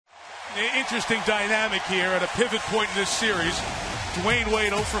Interesting dynamic here at a pivot point in this series. Dwayne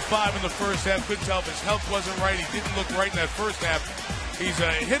Wade 0 for 5 in the first half. Couldn't tell if his health wasn't right. He didn't look right in that first half. He's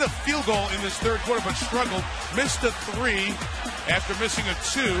hit a field goal in this third quarter, but struggled. Missed a 3 after missing a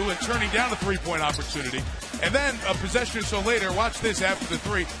 2 and turning down a 3-point opportunity. And then a possession or so later, watch this after the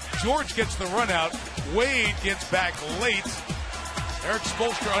 3. George gets the run out. Wade gets back late. Erik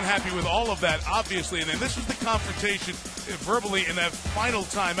Spoelstra unhappy with all of that, obviously. And then this was the confrontation verbally in that final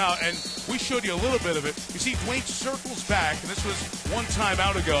timeout. And we showed you a little bit of it. You see Dwayne circles back, and this was one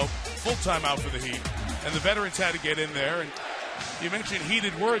timeout ago, full timeout for the Heat. And the veterans had to get in there. And you mentioned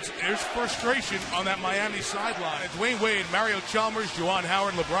heated words. There's frustration on that Miami sideline. Dwayne Wade, Mario Chalmers, Juwan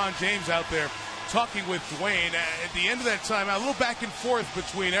Howard, LeBron James out there talking with Dwayne. At the end of that timeout, a little back and forth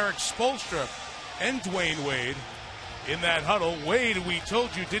between Erik Spoelstra and Dwayne Wade. In that huddle, Wade, we told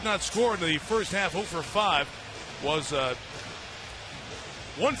you, did not score in the first half. 0 for 5 was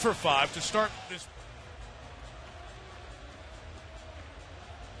 1 for 5 to start this.